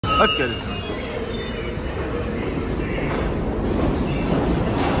Let's get this one.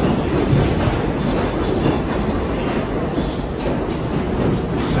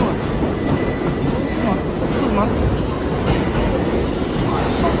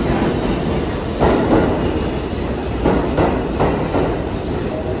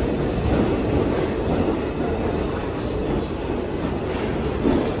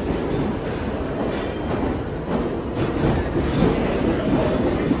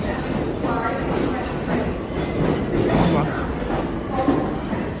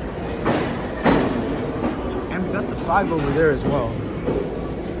 Over there as well.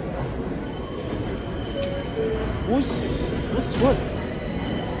 What's what?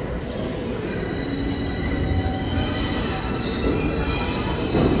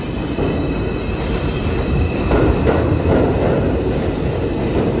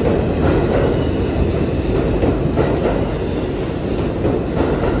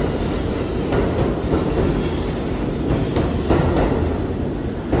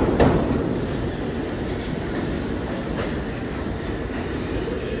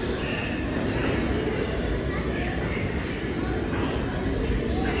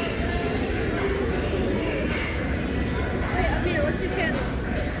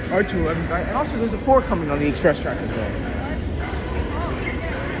 R2, and also there's a 4 coming on the express track as well.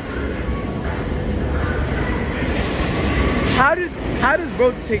 How does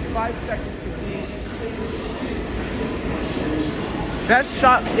bro take 5 seconds to do? Best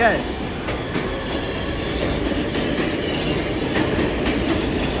shot yet.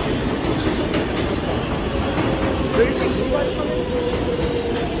 Do you think he was coming?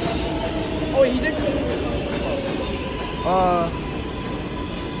 Oh, he did come.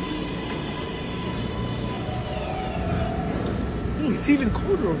 It's even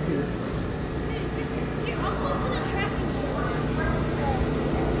colder over here. I'll go to the tracking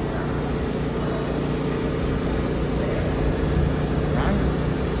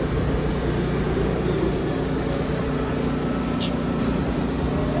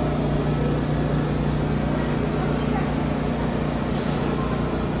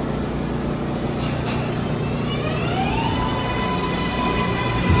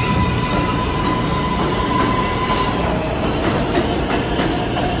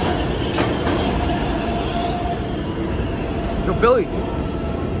Billy. Dude,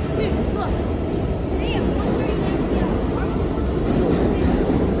 look.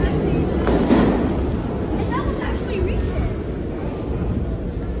 That was actually recent.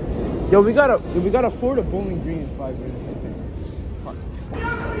 Yo, we gotta afford a Bowling Green in 5 minutes, I think. Get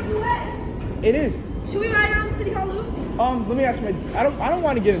on, where you at? It is. Should we ride around City Hall Loop? Let me ask my. I don't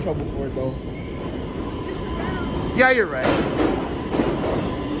want to get in trouble for it though. Just around. Yeah, you're right.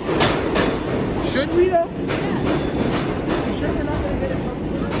 Should we though? You sure we're not gonna get in trouble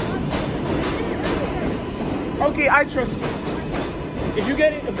for it? Okay, I trust you. If we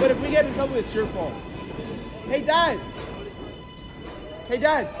get in trouble, it's your fault. Hey, Dad. Hey,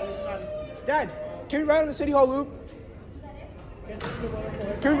 Dad. Dad, can we ride on the City Hall Loop?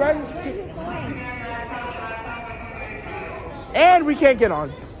 Can we ride on the City? And we can't get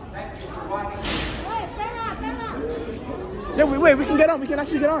on. No, wait, we can get on. We can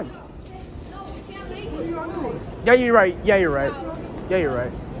actually get on. Yeah, you're right. Yeah, you're right. Yeah, you're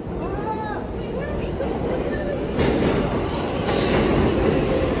right.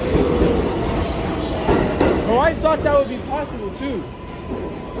 Oh, I thought that would be possible too.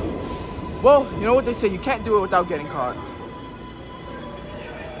 Well, you know what they say, you can't do it without getting caught.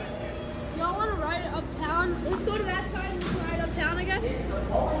 Y'all want to ride uptown? Let's go to that side and ride uptown again.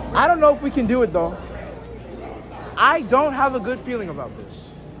 I don't know if we can do it though. I don't have a good feeling about this.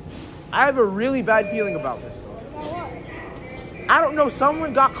 I have a really bad feeling about this. I don't know,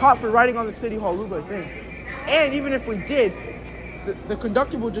 someone got caught for riding on the City Hall Loop, I think. And even if we did, the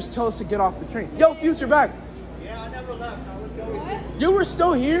conductor will just tell us to get off the train. Yo, Fuse, you're back. Yeah, I never left. I was always here. You were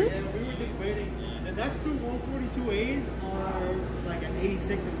still here? Yeah, we were just waiting. The next two 142As are like an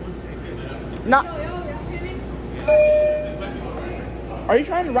 86 and 150. Nah. Yo, that's kidding. Are you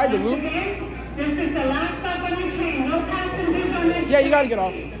trying to ride the loop? This is the last stop on the train. No passengers on this. Yeah, you gotta get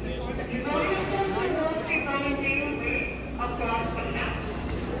off.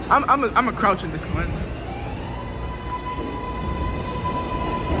 I'm a crouch in this one.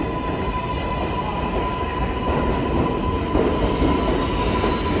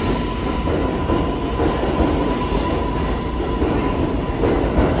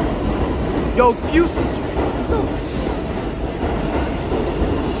 Yo, Fuse is... Yo,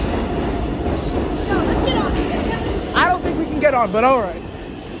 let's get on. I don't think we can get on, but alright.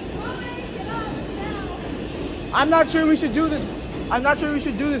 I'm not sure we should do this. I'm not sure we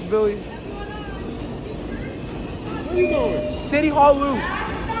should do this, Billy. Where you going? City Hall loop.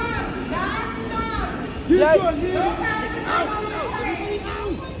 Yeah.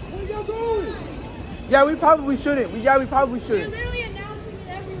 Yeah, we probably shouldn't. We probably They're shouldn't. literally announcing it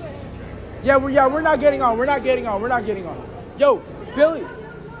everywhere. We're not getting on. We're not getting on. Yo, Billy.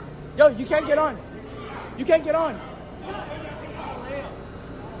 Yo, you can't get on. You can't get on. No, I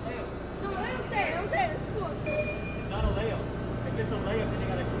don't say. It's cool. It's not a layup. If it's a layup, then you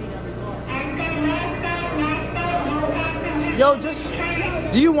gotta clean every car. Yo, just.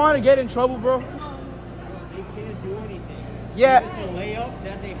 Do you want to get in trouble, bro? They can't do anything. Yeah. If it's a layup,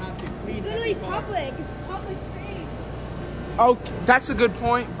 then they have to clean It's literally every car. public. It's public street. Okay, that's a good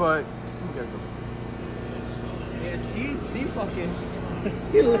point, but. Yeah, she fucking.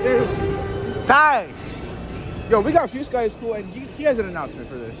 She literally. Thanks. Yo, we got Fuse Guy at school, and he has an announcement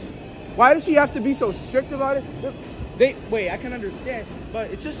for this. Why does she have to be so strict about it? Wait, I can understand, but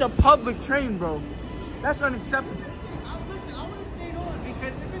it's just a public train, bro. That's unacceptable. Listen, I would have stayed on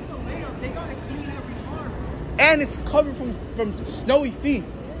because if it's a layup, they gotta clean every car, bro. And it's covered from snowy feet.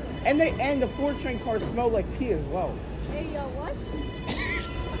 And the 4 train cars smell like pee as well. Hey, yo, what?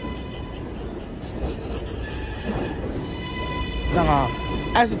 Nah.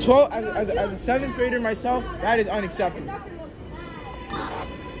 As a 7th grader myself, that is unacceptable.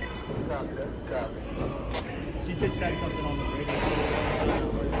 She just said something on the radio.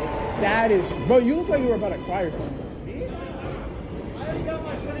 That is, bro. You look like you were about to cry or something. Me? I already got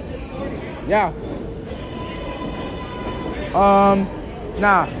my footage this morning. Yeah.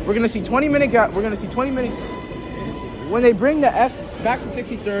 Nah. We're gonna see 20-minute gap. We're gonna see 20-minute. When they bring the F back to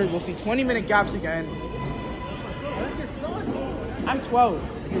 63rd, we'll see 20-minute gaps again. What's your son? I'm 12.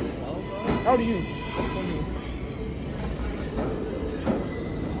 You're 12, bro? How old are you? I'm 20.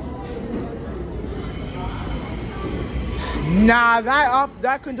 Nah,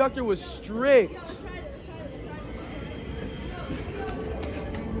 that conductor was strict.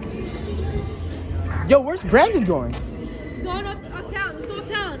 Yo, where's Brandon going? Going uptown. Let's go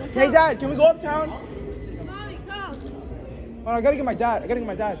uptown. Hey, Dad, can we go uptown? Mommy, come. Oh, I gotta get my dad.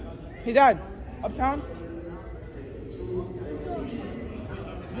 Hey, Dad, uptown?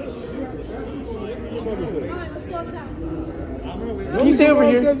 Alright, let's go uptown. Can you stay over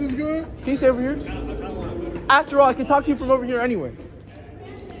here? Can you stay over here? After all, I can talk to you from over here anyway.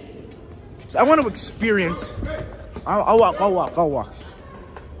 So I want to experience. I'll walk.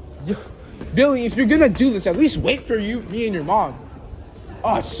 Yo, Billy, if you're gonna do this, at least wait for me and your mom.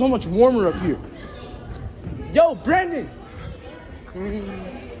 Oh, it's so much warmer up here. Yo, Brandon.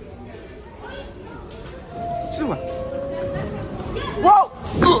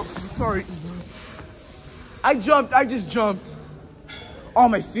 Whoa! Sorry. I just jumped. Oh,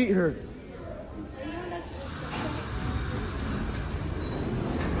 my feet hurt.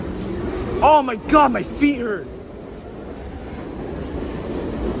 Oh my God, my feet hurt.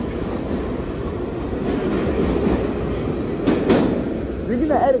 You're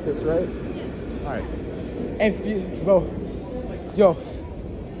gonna edit this, right? Yeah. All right. And bro, yo,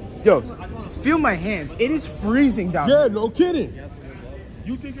 feel my hand. It is freezing down Yeah, here. no kidding.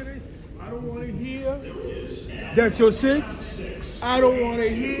 You think it is? I don't want to hear that you're sick. I don't want to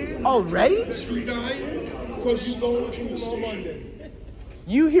hear Already? that you dying because you going to school on Monday.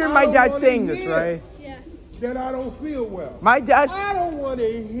 You hear my dad saying this, right? Yeah. That I don't feel well. My dad's. I don't want to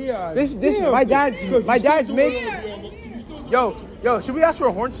hear This damn my thing, dad's 'cause my you dad's still making. doing it. You still doing Yo, should we ask for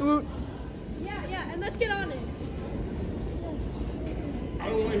a horn salute? Yeah, and let's get on it. it. I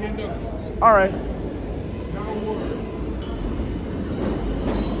don't want to hear nothing. All right. Not a word.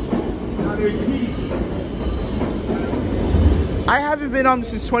 Not a peep. I haven't been on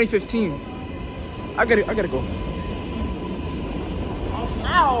since 2015. I gotta go.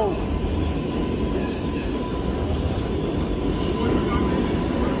 Ow!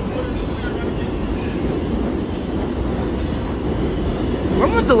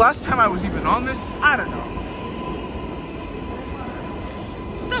 When was the last time I was even on this? I don't know.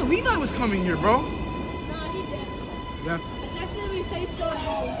 No, Levi was coming here, bro. Nah, he did. Yeah, I texted him, he said he's still at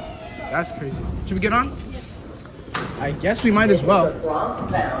home. that's crazy. Should we get on? I guess we might as well.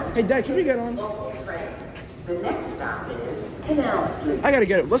 Hey, Dad, should we get on? I gotta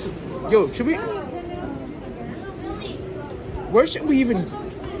get it. Listen, yo, should we? Where should we even?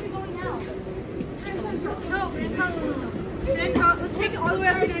 Let's take it all the way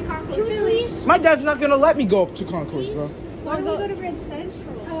up to Grand Concourse. My dad's not gonna let me go up to Concourse, bro. Why don't we go to Grand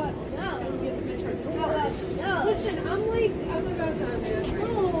Central? No. Listen, I'm gonna go down there.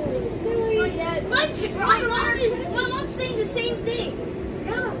 No, it's silly. My mom is saying the same thing.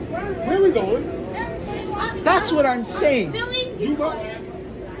 Where are we going? That's what I'm saying. Billy, You got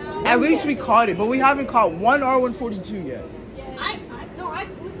At least we caught it, but we haven't caught one R142 yet.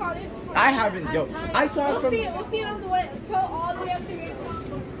 we caught it. I haven't, yo. I saw it We'll from. see it. We'll see it on the way. All the way up to here.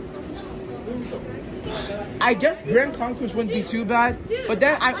 I guess Grand Concourse wouldn't be too bad, but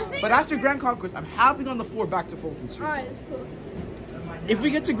after Grand Concourse, I'm hopping on the 4 back to Fulton Street. All right, that's cool. If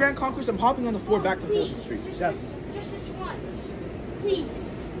we get to Grand Concourse, I'm hopping on the 4 back to Fulton Street. Yes. Just this once,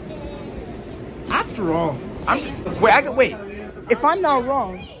 please. After all, wait. If I'm not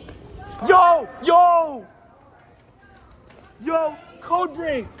wrong, yo, code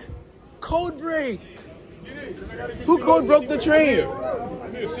break. Who code broke the train?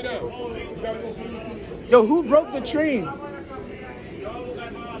 Sit down. Yo, who broke the train?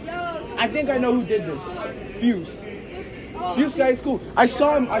 I think I know who did this. Fuse guy is cool. I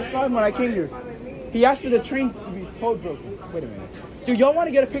saw him when I came here. He asked for the train to be code broken. Wait a minute. Do y'all want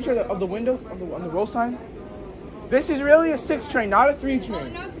to get a picture of the window on the roll sign? This is really a 6 train, not a 3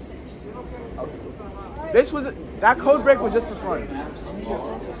 train. Now it's a 6. That code break was just for fun.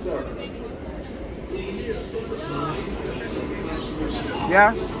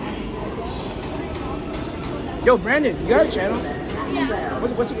 Yeah. Yo, Brandon, you got a channel? Yeah.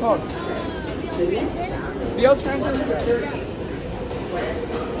 What's it called? BL Transit?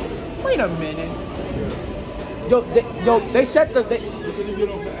 Wait a minute. They set the. You're gonna get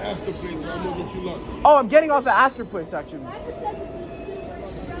off the Astor place, so I'm gonna get you lunch. Oh, I'm getting off the Astor place actually. I just said this is super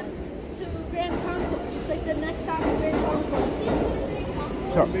express to Grand Concourse, like the next stop of Grand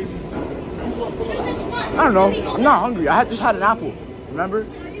Concourse. Sure. Just this one. I don't know. I'm not hungry. I just had an apple. Remember?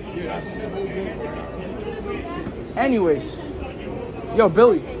 Anyways, yo,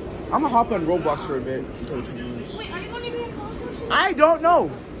 Billy, I'm gonna hop on Roblox for a bit. Wait, are you going to Grand Concourse? I don't know.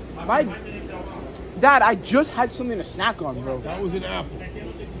 My dad, I just had something to snack on, bro. That was an apple.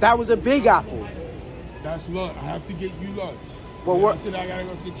 That was a big apple. That's lunch. I have to get you lunch. Well, what? After that, I gotta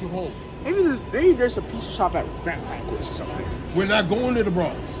go take you home. Maybe there's a pizza shop at Grand Concourse or something. We're not going to the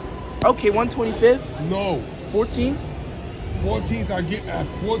Bronx. Okay, 125th, No. 14th. 14th, at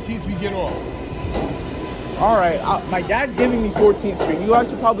 14th we get off. All right, my dad's giving me 14th Street. You guys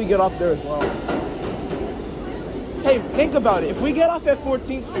should probably get off there as well. Hey, think about it. If we get off at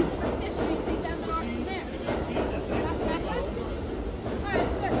 14th Street, Take that one off from there.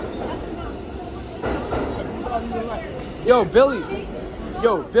 Alright, good.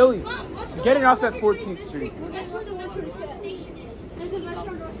 yo, Billy, getting off at 14th Street. That's where the metro station is. There's a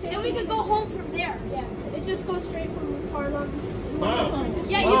metro station. And we could go home from there. Yeah. It just goes straight from Harlem.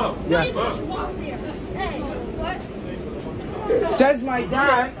 Yeah, you can just walk there. Hey, what? Says my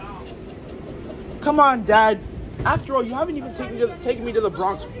dad. Come on, Dad. After all, you haven't even taken me to the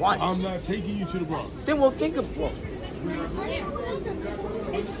Bronx once. I'm not taking you to the Bronx. Then we'll think of. Well,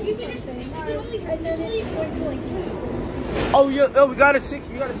 oh yeah. Oh, we got a 6.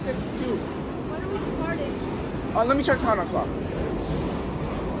 We got a 6-2. When are we departing? Let me check count clock.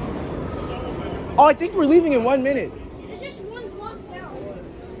 Oh, I think we're leaving in 1 minute. It's just one block down.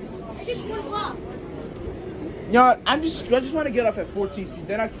 It's just one block. You know, I just want to get off at 14th Street.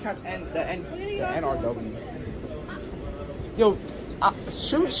 Then I can catch the NRW. Yo,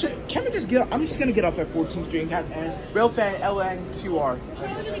 can we just get? I'm just gonna get off at 14th Street and catch Railfan LNQR. We're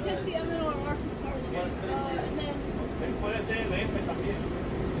only gonna catch the MNR from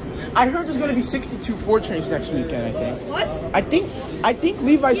I heard there's gonna be 62-4 trains next weekend. I think. What? I think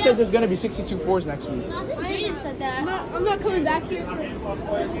Levi said there's gonna be 62-4s next week. I think Jaden said that. I'm not coming back here for 3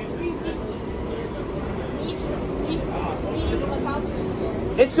 weeks.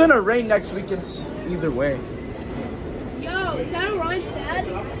 It's gonna rain next weekend either way. Yo, is that Orion's dad?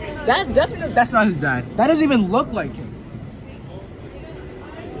 That's not his dad. That doesn't even look like him.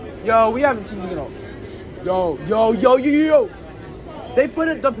 Yo, we haven't seen these in a. Yo. They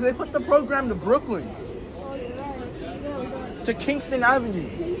put the program to Brooklyn. Oh, you're right. To Kingston Avenue.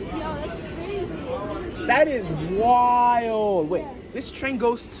 Yo, that's crazy. That is wild. Wait, this train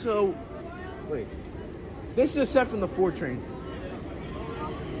goes to. Wait, this is a set from the 4 train.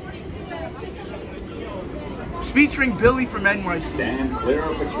 Featuring Billy from NYC.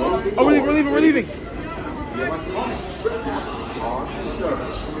 Oh, we're leaving.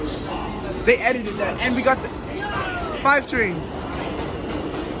 They edited that, and we got the 5 train.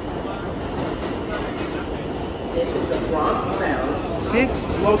 Six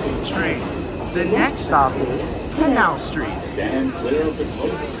local train. The next stop is Canal Street.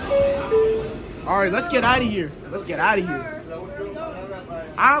 All right, let's get out of here.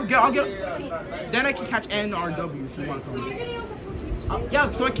 I'll get. Then I can catch NRW if you want to come.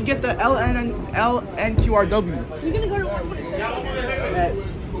 Yeah, so I can get the LNQRW. You're gonna go to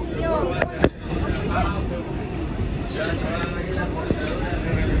 120.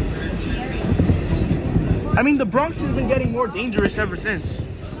 I mean, the Bronx has been getting more dangerous ever since.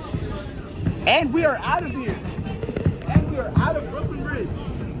 And we are out of here. And we are out of Brooklyn Bridge.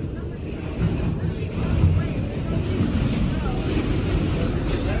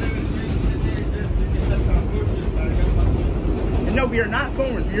 And no, we are not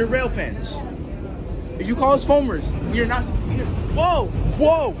foamers. We are rail fans. If you call us foamers, we are not. Whoa,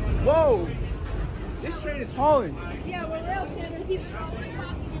 whoa, whoa. This train is hauling. Yeah, we're rail fans, even though we're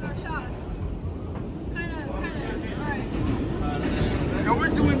talking in our shots. Kind of, alright. Now we're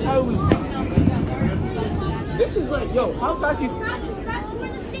doing probably. This is like, yo, how fast you. That's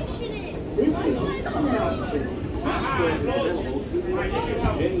where the station is.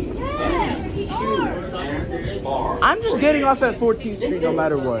 Yes, we are. I'm just getting off at 14th Street no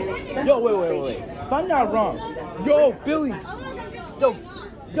matter what. Yo, wait. If I'm not wrong. Yo, Billy.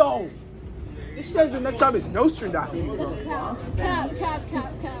 Yo. This says the next stop is Nostradamus. Cap.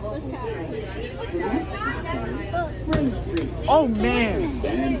 What's cap? Oh, man.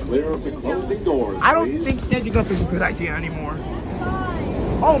 Stand clear of the closing doors. I don't think standing up is a good idea anymore.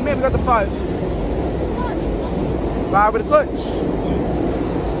 Oh, man, we got the 5. 5 with a clutch.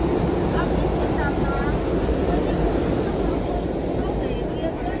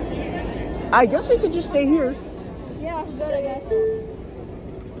 I guess we could just stay here. Yeah, good, I guess.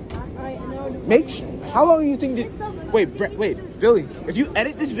 How long do you think wait, Billy, if you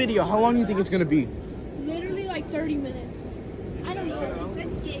edit this video, how long do you think it's gonna be? Literally like 30 minutes. I don't know.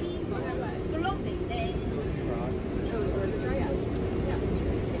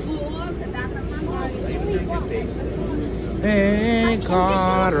 Hey,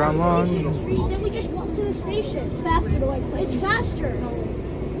 Caramon. Then we just walk to the station. It's faster to like play. It's faster.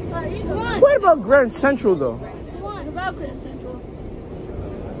 Come on. What about Grand Central though? Come on, about Grand Central.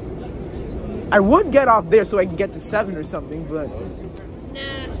 I would get off there so I can get to 7 or something, but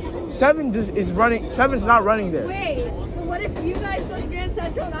Nah. 7 is running. 7's not running there. Wait, but what if you guys go to Grand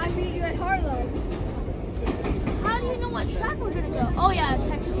Central and I meet you at Harlem? How do you know what track we're gonna go? Oh yeah, I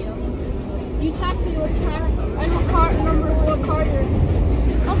text you. You text me what track and what car number, what car you're in.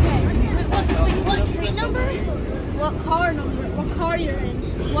 Okay. Wait, what train number? What car number? What car you're in?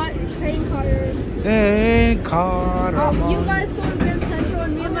 What train car you're in? Hey, Caramon. You guys go to Grand Central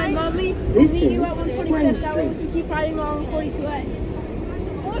and me and my mommy will meet you at 125th. That way we can keep riding along 42A.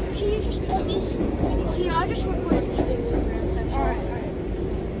 Or can you just at least? Here, I'll just record leaving from Grand Central. Alright.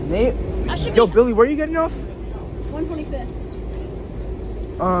 Nate? Yo, Billy, where are you getting off? 125th.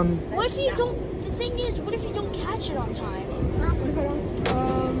 What if you don't? The thing is, what if you don't catch it on time?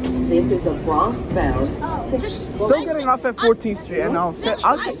 This is a Bronx bound. Still getting off at 14th Street, and I'll say,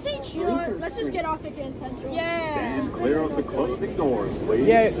 You know what? Let's just get off at Grand Central. Yeah. Stand clear of the closing doors, please.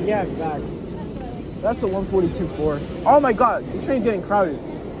 yeah, facts. That's a 142.4. Oh my God, this train's getting crowded.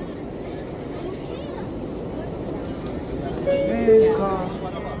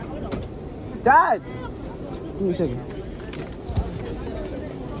 Dad! Give me a second.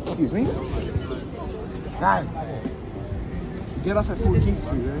 Excuse me? Dad. Get off at 14th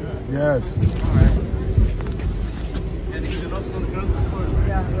Street, right? Yes.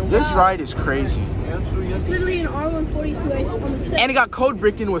 This ride is crazy. It's literally an R142A on the 6th. And it got code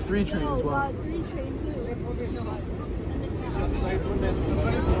breaking with 3 trains as well. 3 trains too.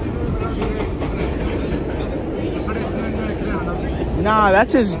 Nah, that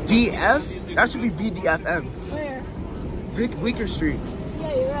says DF. That should be BDFM. Where? Bleecker Street.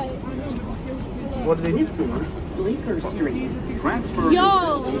 Yeah, you're right. What do they do? Bleecker Street. Transfer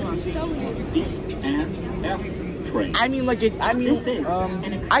Yo! D and F train. I mean, like,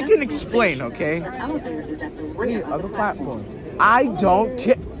 I can explain, okay? Elevator is at the We rear need of the other platform. platform. I don't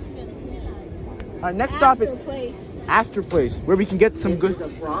care. Our next stop is Astor Place. Astor Place, where we can get some This good. is a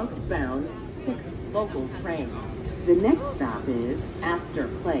Bronx bound 6 local train. The next stop is Astor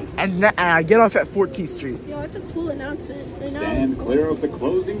Place. And I get off at 14th Street. Yo, it's a cool announcement. Stand clear of the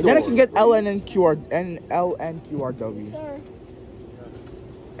closing doors. Then I can get LNQRW. Sir.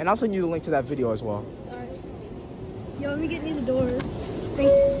 And I'll send you the link to that video as well. Alright. Yo, let me get me the doors. Thank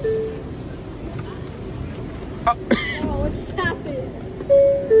you. Oh, what's happening?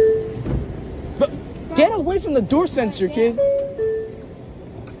 But get away from the door sensor, kid.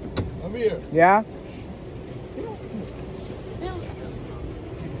 I'm here. Yeah?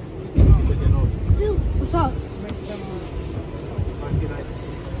 What's up?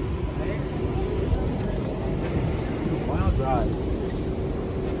 Wild ride.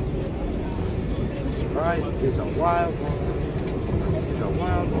 Right, it's a wild one. It's a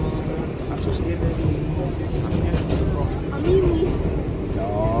wild one. I'm just giving. I'm eating.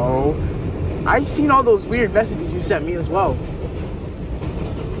 No. I've seen all those weird messages you sent me as well.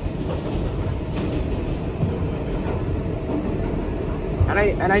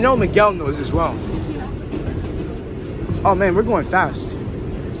 And I know Miguel knows as well. Oh man, we're going fast.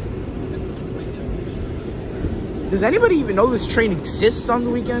 Does anybody even know this train exists on the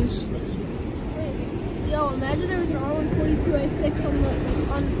weekends? Yo, imagine there was an R142A6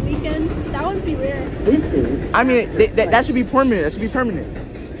 on weekends. That would be rare. I mean, that should be permanent. That should be permanent.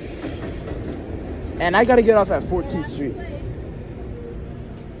 And I gotta get off at 14th Street.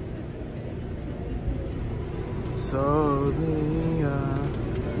 So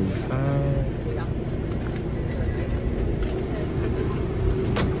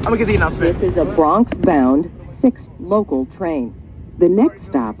I'm gonna get the announcement. This is a Bronx-bound 6 local train. The next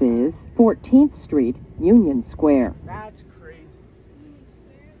stop is 14th Street, Union Square. That's crazy.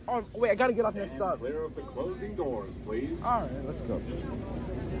 Oh, wait, I gotta get off next stop. Clear of the closing doors, please. Alright, let's go.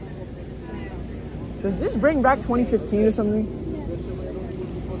 Does this bring back 2015 or something?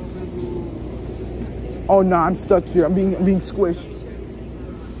 Oh no, I'm stuck here. I'm being squished.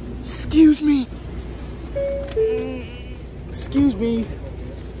 Excuse me. Excuse me.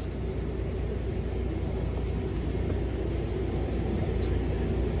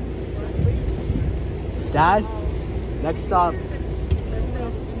 Dad, next stop.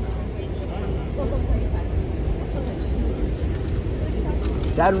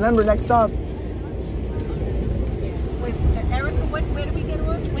 Dad, remember, next stop. Wait, Erica, where do we get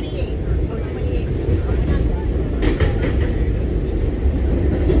on? 28. Oh, 28.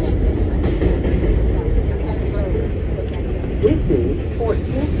 This is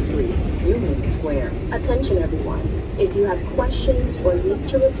 14th Street, Union Square. Attention everyone. If you have questions or need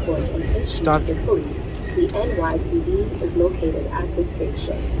to report an issue to the police, the NYPD is located at the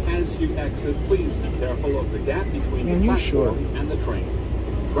station. As you exit, please be careful of the gap between the platform and the train.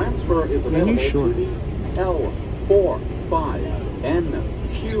 Transfer is available to the L, 4, 5, N,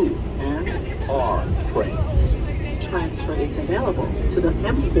 Q, and R trains. Transfer is available to the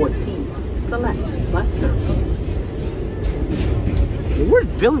M14 Select Bus Service.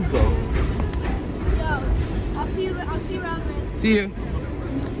 Where'd Billy go? Yo, I'll see you around, man. See you.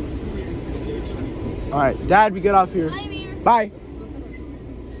 All right, Dad, we get off here. Bye, Amir. Bye.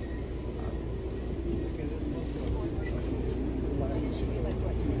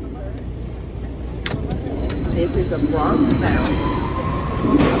 This is a Bronx-bound.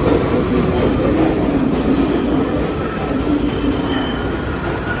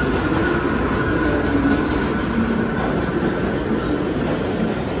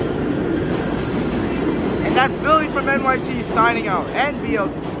 And that's Billy from NYC signing out, and BL.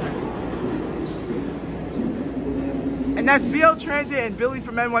 And that's BL Transit and Billy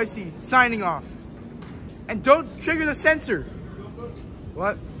from NYC signing off. And don't trigger the sensor.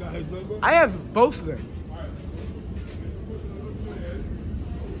 What? I have both of them.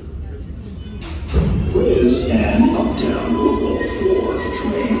 Liz and Uptown.